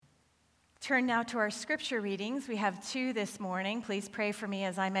Turn now to our scripture readings. We have two this morning. Please pray for me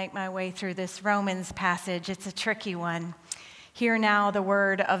as I make my way through this Romans passage. It's a tricky one. Hear now the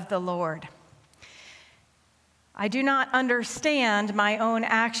word of the Lord. I do not understand my own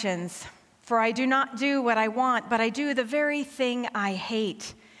actions, for I do not do what I want, but I do the very thing I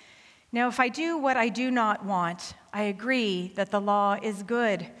hate. Now, if I do what I do not want, I agree that the law is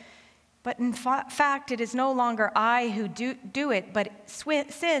good. But in fact, it is no longer I who do it, but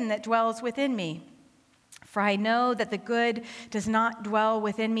sin that dwells within me. For I know that the good does not dwell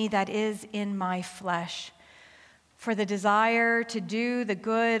within me, that is, in my flesh. For the desire to do the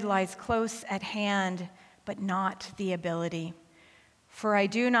good lies close at hand, but not the ability. For I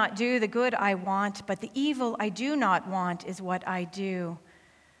do not do the good I want, but the evil I do not want is what I do.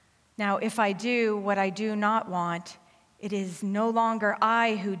 Now, if I do what I do not want, it is no longer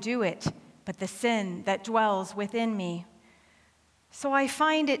I who do it, but the sin that dwells within me. So I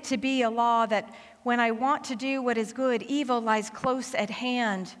find it to be a law that when I want to do what is good, evil lies close at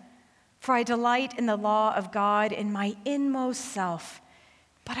hand. For I delight in the law of God in my inmost self.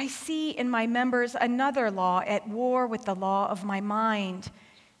 But I see in my members another law at war with the law of my mind,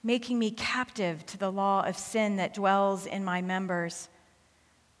 making me captive to the law of sin that dwells in my members.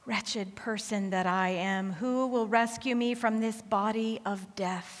 Wretched person that I am, who will rescue me from this body of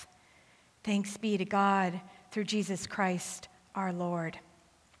death? Thanks be to God through Jesus Christ our Lord.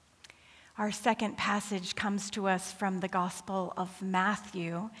 Our second passage comes to us from the Gospel of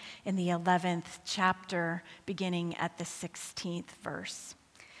Matthew in the 11th chapter, beginning at the 16th verse.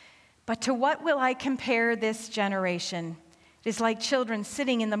 But to what will I compare this generation? It is like children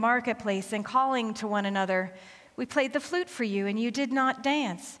sitting in the marketplace and calling to one another, "We played the flute for you, and you did not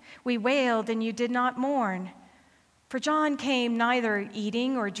dance. We wailed, and you did not mourn. For John came neither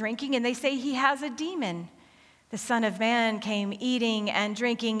eating or drinking, and they say he has a demon. The Son of Man came eating and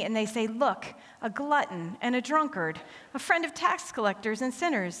drinking, and they say, 'Look, a glutton and a drunkard, a friend of tax collectors and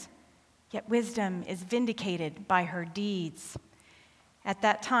sinners.' Yet wisdom is vindicated by her deeds." At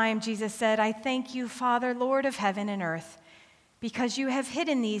that time, Jesus said, "I thank you, Father, Lord of heaven and earth, because you have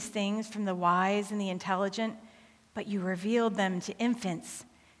hidden these things from the wise and the intelligent, but you revealed them to infants.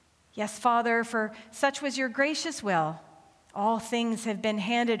 Yes, Father, for such was your gracious will. All things have been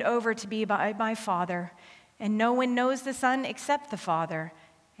handed over to me by my Father, and no one knows the Son except the Father,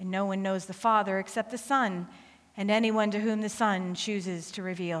 and no one knows the Father except the Son, and anyone to whom the Son chooses to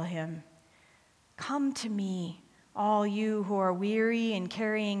reveal him. Come to me, all you who are weary and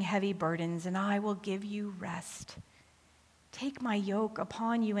carrying heavy burdens, and I will give you rest. Take my yoke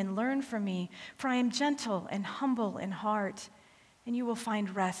upon you and learn from me, for I am gentle and humble in heart, and you will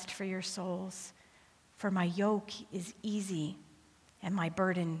find rest for your souls. For my yoke is easy and my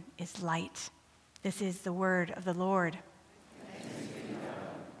burden is light." This is the word of the Lord.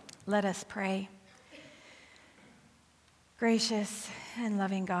 Let us pray. Gracious and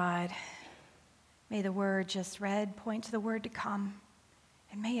loving God, may the word just read point to the word to come,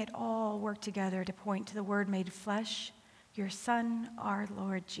 and may it all work together to point to the word made flesh, your Son, our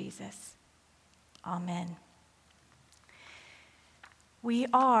Lord Jesus. Amen. We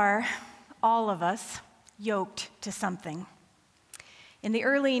are, all of us, yoked to something. In the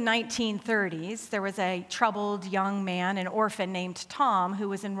early 1930s, there was a troubled young man, an orphan named Tom, who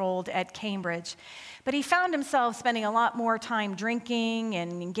was enrolled at Cambridge. But he found himself spending a lot more time drinking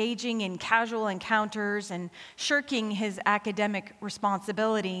and engaging in casual encounters and shirking his academic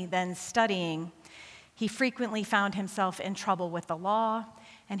responsibility than studying. He frequently found himself in trouble with the law,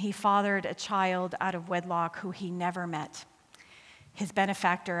 and he fathered a child out of wedlock who he never met. His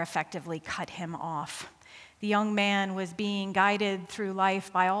benefactor effectively cut him off. The young man was being guided through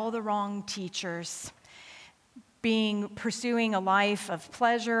life by all the wrong teachers, pursuing a life of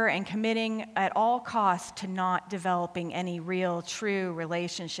pleasure and committing at all costs to not developing any real, true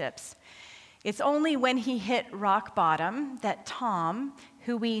relationships. It's only when he hit rock bottom that Tom,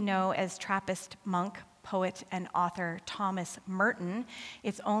 who we know as Trappist monk, poet, and author Thomas Merton,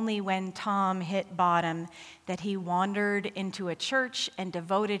 it's only when Tom hit bottom that he wandered into a church and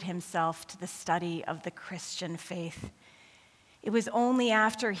devoted himself to the study of the Christian faith. It was only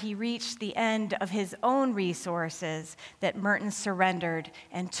after he reached the end of his own resources that Merton surrendered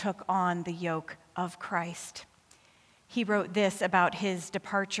and took on the yoke of Christ. He wrote this about his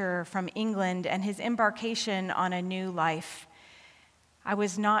departure from England and his embarkation on a new life. "I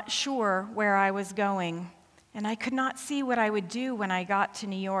was not sure where I was going, and I could not see what I would do when I got to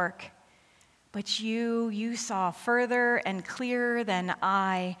New York. But you saw further and clearer than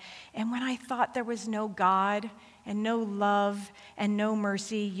I, and when I thought there was no God and no love and no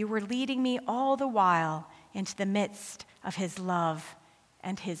mercy, you were leading me all the while into the midst of his love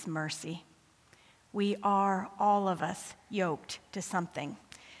and his mercy." We are, all of us, yoked to something.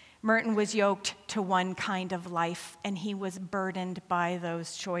 Merton was yoked to one kind of life, and he was burdened by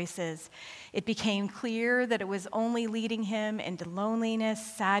those choices. It became clear that it was only leading him into loneliness,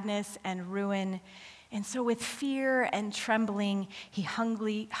 sadness, and ruin. And so with fear and trembling, he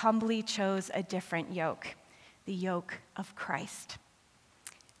humbly chose a different yoke, the yoke of Christ.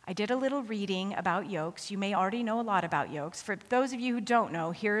 I did a little reading about yokes. You may already know a lot about yokes. For those of you who don't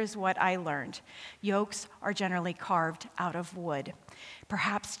know, here's what I learned. Yokes are generally carved out of wood.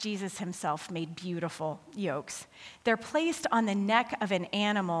 Perhaps Jesus himself made beautiful yokes. They're placed on the neck of an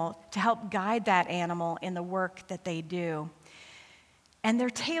animal to help guide that animal in the work that they do. And they're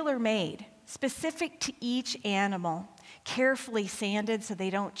tailor-made, specific to each animal, carefully sanded so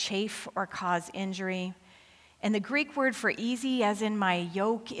they don't chafe or cause injury. And the Greek word for easy, as in my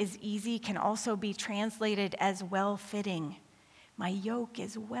yoke is easy, can also be translated as well-fitting. My yoke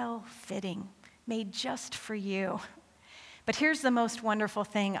is well-fitting, made just for you. But here's the most wonderful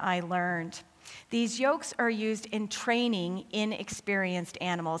thing I learned. These yokes are used in training inexperienced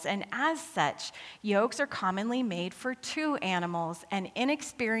animals, and as such, yokes are commonly made for two animals, an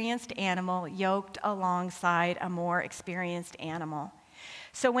inexperienced animal yoked alongside a more experienced animal.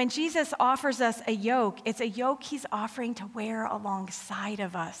 So when Jesus offers us a yoke, it's a yoke he's offering to wear alongside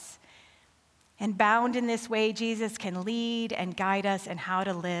of us. And bound in this way, Jesus can lead and guide us in how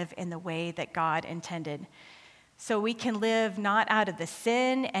to live in the way that God intended. So we can live not out of the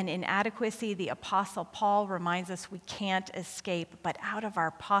sin and inadequacy the Apostle Paul reminds us we can't escape, but out of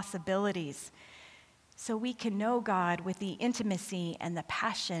our possibilities. So we can know God with the intimacy and the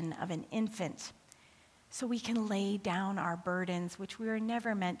passion of an infant. So we can lay down our burdens, which we were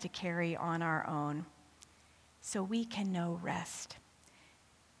never meant to carry on our own. So we can know rest.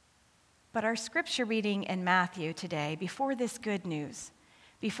 But our scripture reading in Matthew today, before this good news,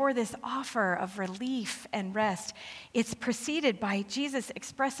 before this offer of relief and rest, it's preceded by Jesus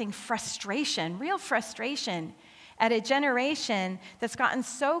expressing frustration, real frustration, at a generation that's gotten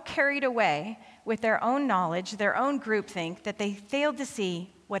so carried away with their own knowledge, their own groupthink, that they failed to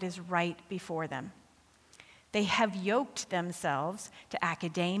see what is right before them. They have yoked themselves to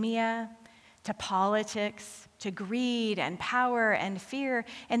academia, to politics, to greed and power and fear,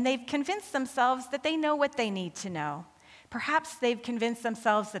 and they've convinced themselves that they know what they need to know. Perhaps they've convinced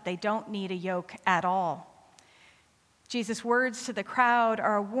themselves that they don't need a yoke at all. Jesus' words to the crowd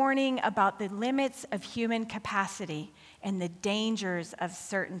are a warning about the limits of human capacity and the dangers of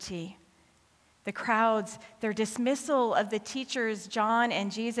certainty. The crowds, their dismissal of the teachers, John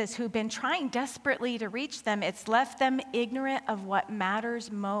and Jesus, who've been trying desperately to reach them, it's left them ignorant of what matters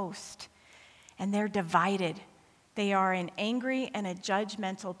most. And they're divided. They are an angry and a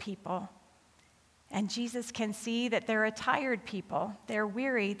judgmental people. And Jesus can see that they're a tired people. They're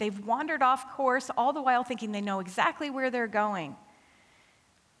weary. They've wandered off course, all the while thinking they know exactly where they're going.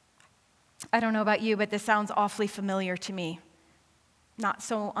 I don't know about you, but this sounds awfully familiar to me. Not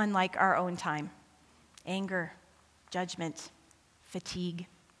so unlike our own time. Anger, judgment, fatigue.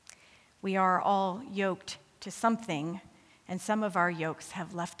 We are all yoked to something, and some of our yokes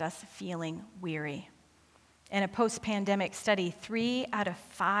have left us feeling weary. In a post-pandemic study, 3 out of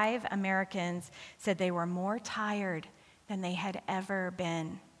 5 Americans said they were more tired than they had ever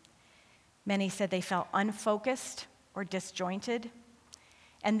been. Many said they felt unfocused or disjointed.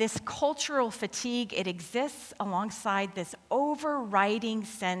 And this cultural fatigue, it exists alongside this overriding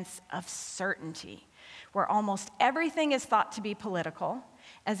sense of certainty, where almost everything is thought to be political,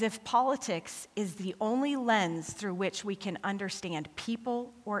 as if politics is the only lens through which we can understand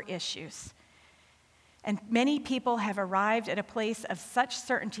people or issues. And many people have arrived at a place of such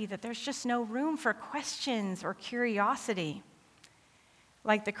certainty that there's just no room for questions or curiosity.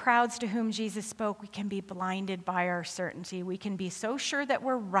 Like the crowds to whom Jesus spoke, we can be blinded by our certainty. We can be so sure that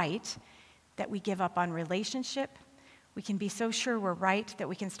we're right that we give up on relationship. We can be so sure we're right that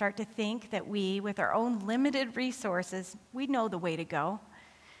we can start to think that we, with our own limited resources, we know the way to go.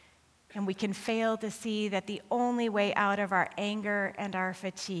 And we can fail to see that the only way out of our anger and our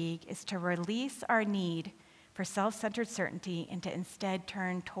fatigue is to release our need for self-centered certainty and to instead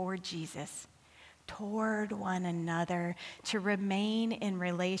turn toward Jesus, toward one another, to remain in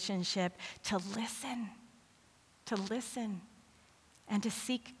relationship, to listen, and to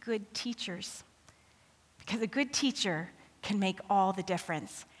seek good teachers. Because a good teacher can make all the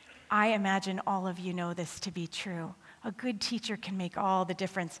difference. I imagine all of you know this to be true. A good teacher can make all the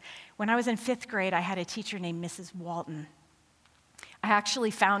difference. When I was in 5th grade, I had a teacher named Mrs. Walton. I actually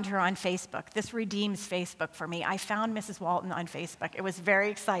found her on Facebook. This redeems Facebook for me. I found Mrs. Walton on Facebook. It was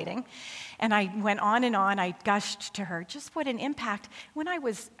very exciting. And I went on and on. I gushed to her just what an impact.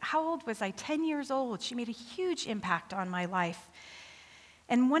 How old was I? 10 years old. She made a huge impact on my life.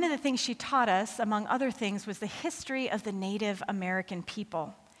 And one of the things she taught us, among other things, was the history of the Native American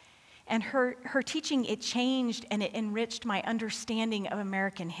people. And her teaching, it changed and it enriched my understanding of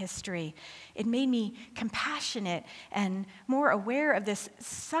American history. It made me compassionate and more aware of this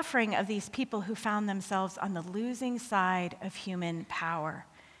suffering of these people who found themselves on the losing side of human power.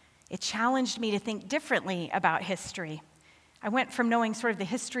 It challenged me to think differently about history. I went from knowing sort of the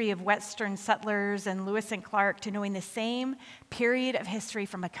history of Western settlers and Lewis and Clark to knowing the same period of history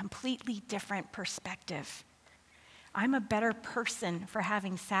from a completely different perspective. I'm a better person for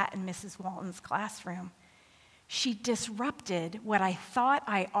having sat in Mrs. Walton's classroom. She disrupted what I thought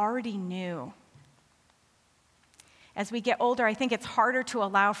I already knew. As we get older, I think it's harder to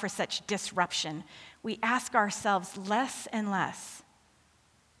allow for such disruption. We ask ourselves less and less,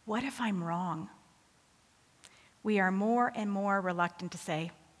 what if I'm wrong? We are more and more reluctant to say,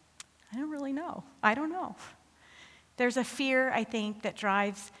 I don't really know. I don't know. There's a fear, I think, that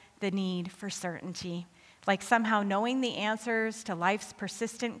drives the need for certainty. Like somehow knowing the answers to life's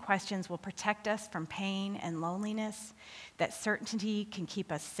persistent questions will protect us from pain and loneliness, that certainty can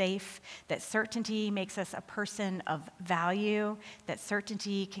keep us safe, that certainty makes us a person of value, that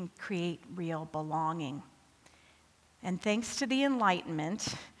certainty can create real belonging. And thanks to the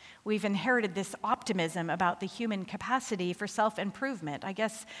Enlightenment, we've inherited this optimism about the human capacity for self-improvement, I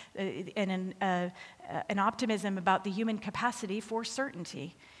guess, and an optimism about the human capacity for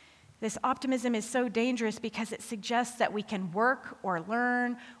certainty. This optimism is so dangerous because it suggests that we can work or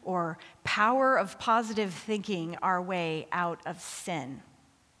learn or power of positive thinking our way out of sin.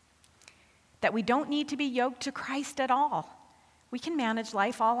 That we don't need to be yoked to Christ at all. We can manage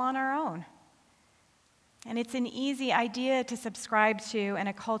life all on our own. And it's an easy idea to subscribe to in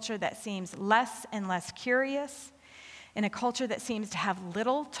a culture that seems less and less curious, in a culture that seems to have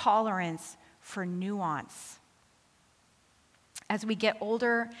little tolerance for nuance. As we get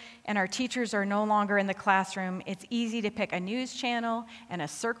older and our teachers are no longer in the classroom, it's easy to pick a news channel and a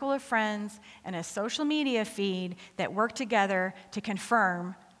circle of friends and a social media feed that work together to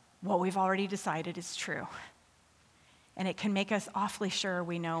confirm what we've already decided is true. And it can make us awfully sure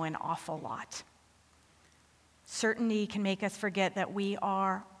we know an awful lot. Certainty can make us forget that we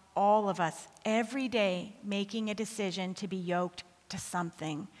are, all of us, every day making a decision to be yoked to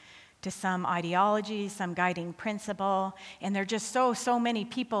something, to some ideology, some guiding principle, and there are just so many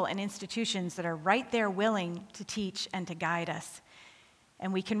people and institutions that are right there willing to teach and to guide us.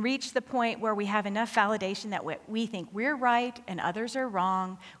 And we can reach the point where we have enough validation that we think we're right and others are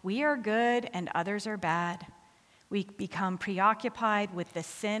wrong, we are good and others are bad. We become preoccupied with the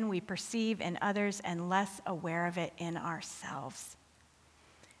sin we perceive in others and less aware of it in ourselves.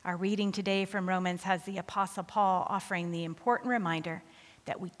 Our reading today from Romans has the Apostle Paul offering the important reminder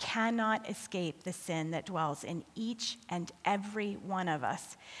that we cannot escape the sin that dwells in each and every one of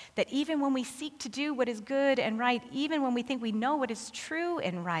us. That even when we seek to do what is good and right, even when we think we know what is true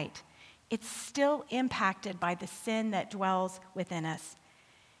and right, it's still impacted by the sin that dwells within us.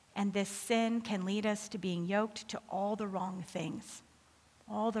 And this sin can lead us to being yoked to all the wrong things,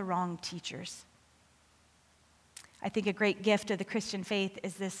 all the wrong teachers. I think a great gift of the Christian faith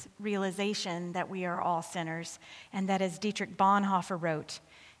is this realization that we are all sinners, and that, as Dietrich Bonhoeffer wrote,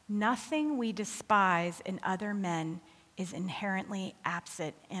 nothing we despise in other men is inherently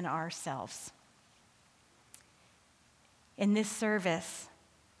absent in ourselves. In this service,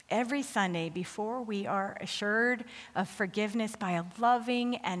 every Sunday, before we are assured of forgiveness by a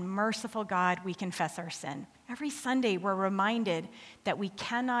loving and merciful God, we confess our sin. Every Sunday, we're reminded that we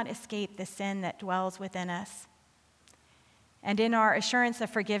cannot escape the sin that dwells within us. And in our assurance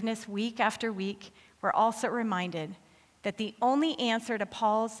of forgiveness week after week, we're also reminded that the only answer to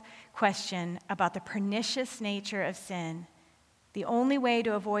Paul's question about the pernicious nature of sin, the only way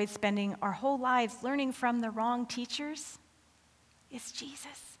to avoid spending our whole lives learning from the wrong teachers, is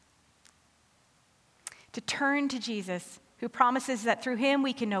Jesus. To turn to Jesus, who promises that through him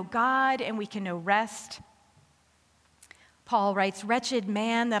we can know God and we can know rest. Paul writes, "Wretched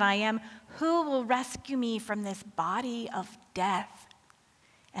man that I am, who will rescue me from this body of death?"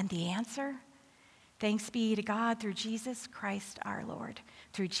 And the answer? Thanks be to God through Jesus Christ our Lord.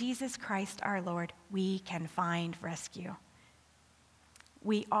 Through Jesus Christ our Lord, we can find rescue.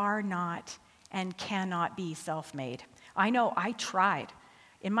 We are not and cannot be self-made. I know I tried.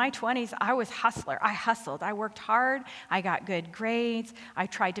 In my 20s, I was hustler. I hustled. I worked hard. I got good grades. I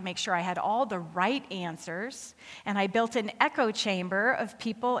tried to make sure I had all the right answers. And I built an echo chamber of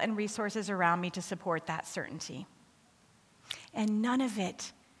people and resources around me to support that certainty. And none of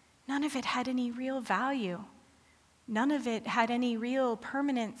it had any real value. None of it had any real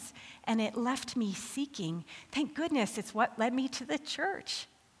permanence, and it left me seeking. Thank goodness it's what led me to the church.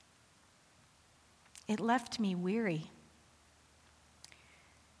 It left me weary.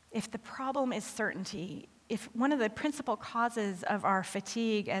 If the problem is certainty, if one of the principal causes of our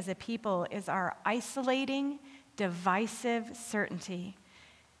fatigue as a people is our isolating, divisive certainty,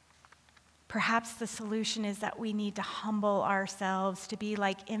 perhaps the solution is that we need to humble ourselves to be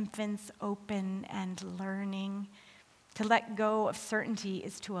like infants, open and learning. To let go of certainty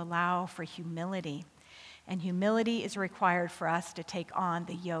is to allow for humility. And humility is required for us to take on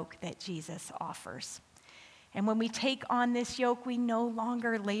the yoke that Jesus offers. And when we take on this yoke, we no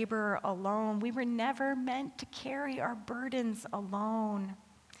longer labor alone. We were never meant to carry our burdens alone.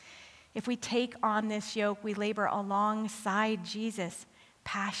 If we take on this yoke, we labor alongside Jesus,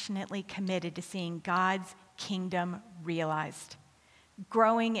 passionately committed to seeing God's kingdom realized,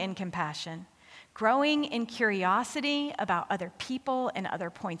 growing in compassion, growing in curiosity about other people and other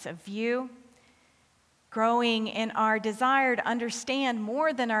points of view, growing in our desire to understand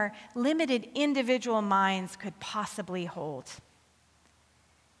more than our limited individual minds could possibly hold.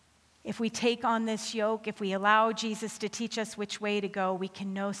 If we take on this yoke, if we allow Jesus to teach us which way to go, we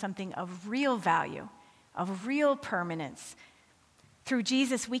can know something of real value, of real permanence. Through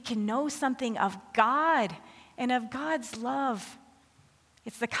Jesus, we can know something of God and of God's love.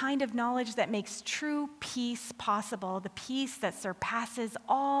 It's the kind of knowledge that makes true peace possible, the peace that surpasses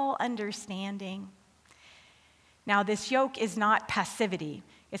all understanding. Now, this yoke is not passivity.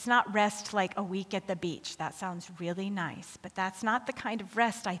 It's not rest like a week at the beach. That sounds really nice, but that's not the kind of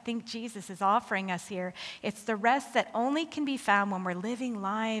rest I think Jesus is offering us here. It's the rest that only can be found when we're living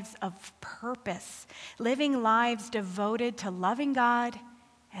lives of purpose, living lives devoted to loving God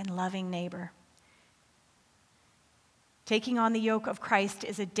and loving neighbor. Taking on the yoke of Christ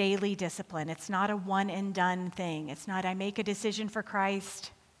is a daily discipline. It's not a one and done thing. It's not I make a decision for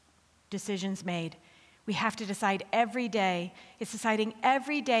Christ, decisions made. We have to decide every day. It's deciding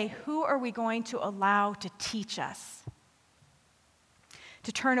every day, who are we going to allow to teach us?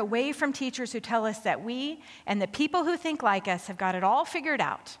 To turn away from teachers who tell us that we and the people who think like us have got it all figured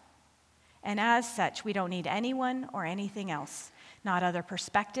out. And as such, we don't need anyone or anything else. Not other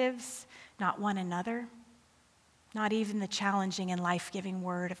perspectives, not one another, not even the challenging and life-giving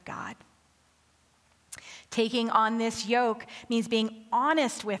Word of God. Taking on this yoke means being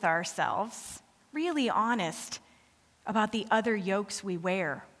honest with ourselves, really honest about the other yokes we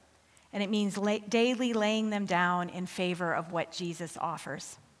wear. And it means daily laying them down in favor of what Jesus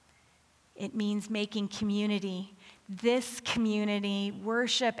offers. It means making community, this community,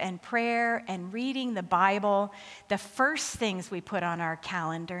 worship and prayer and reading the Bible, the first things we put on our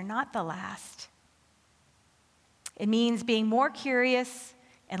calendar, not the last. It means being more curious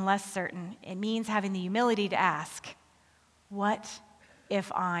and less certain. It means having the humility to ask, what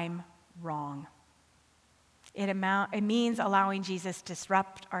if I'm wrong? It means allowing Jesus to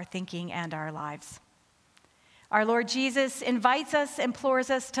disrupt our thinking and our lives. Our Lord Jesus invites us, implores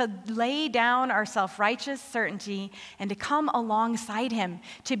us to lay down our self-righteous certainty and to come alongside him,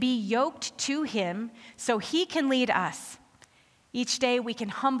 to be yoked to him so he can lead us. Each day we can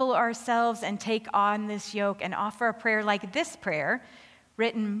humble ourselves and take on this yoke and offer a prayer like this prayer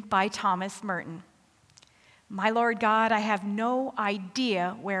written by Thomas Merton. My Lord God, I have no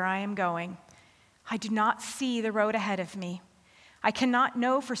idea where I am going. I do not see the road ahead of me. I cannot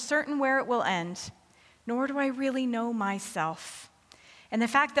know for certain where it will end, nor do I really know myself. And the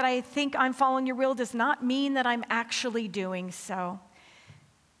fact that I think I'm following your will does not mean that I'm actually doing so.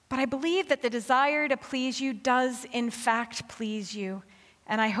 But I believe that the desire to please you does in fact please you,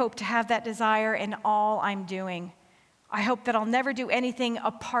 and I hope to have that desire in all I'm doing. I hope that I'll never do anything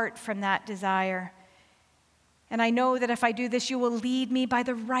apart from that desire. And I know that if I do this, you will lead me by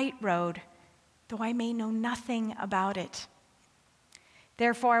the right road, though I may know nothing about it.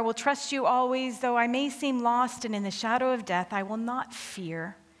 Therefore, I will trust you always, though I may seem lost and in the shadow of death, I will not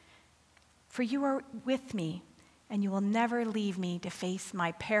fear. For you are with me, and you will never leave me to face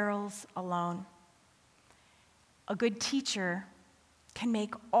my perils alone. A good teacher can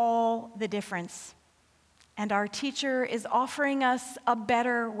make all the difference, and our teacher is offering us a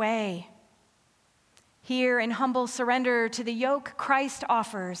better way. Here in humble surrender to the yoke Christ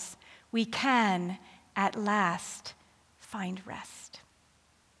offers, we can, at last, find rest.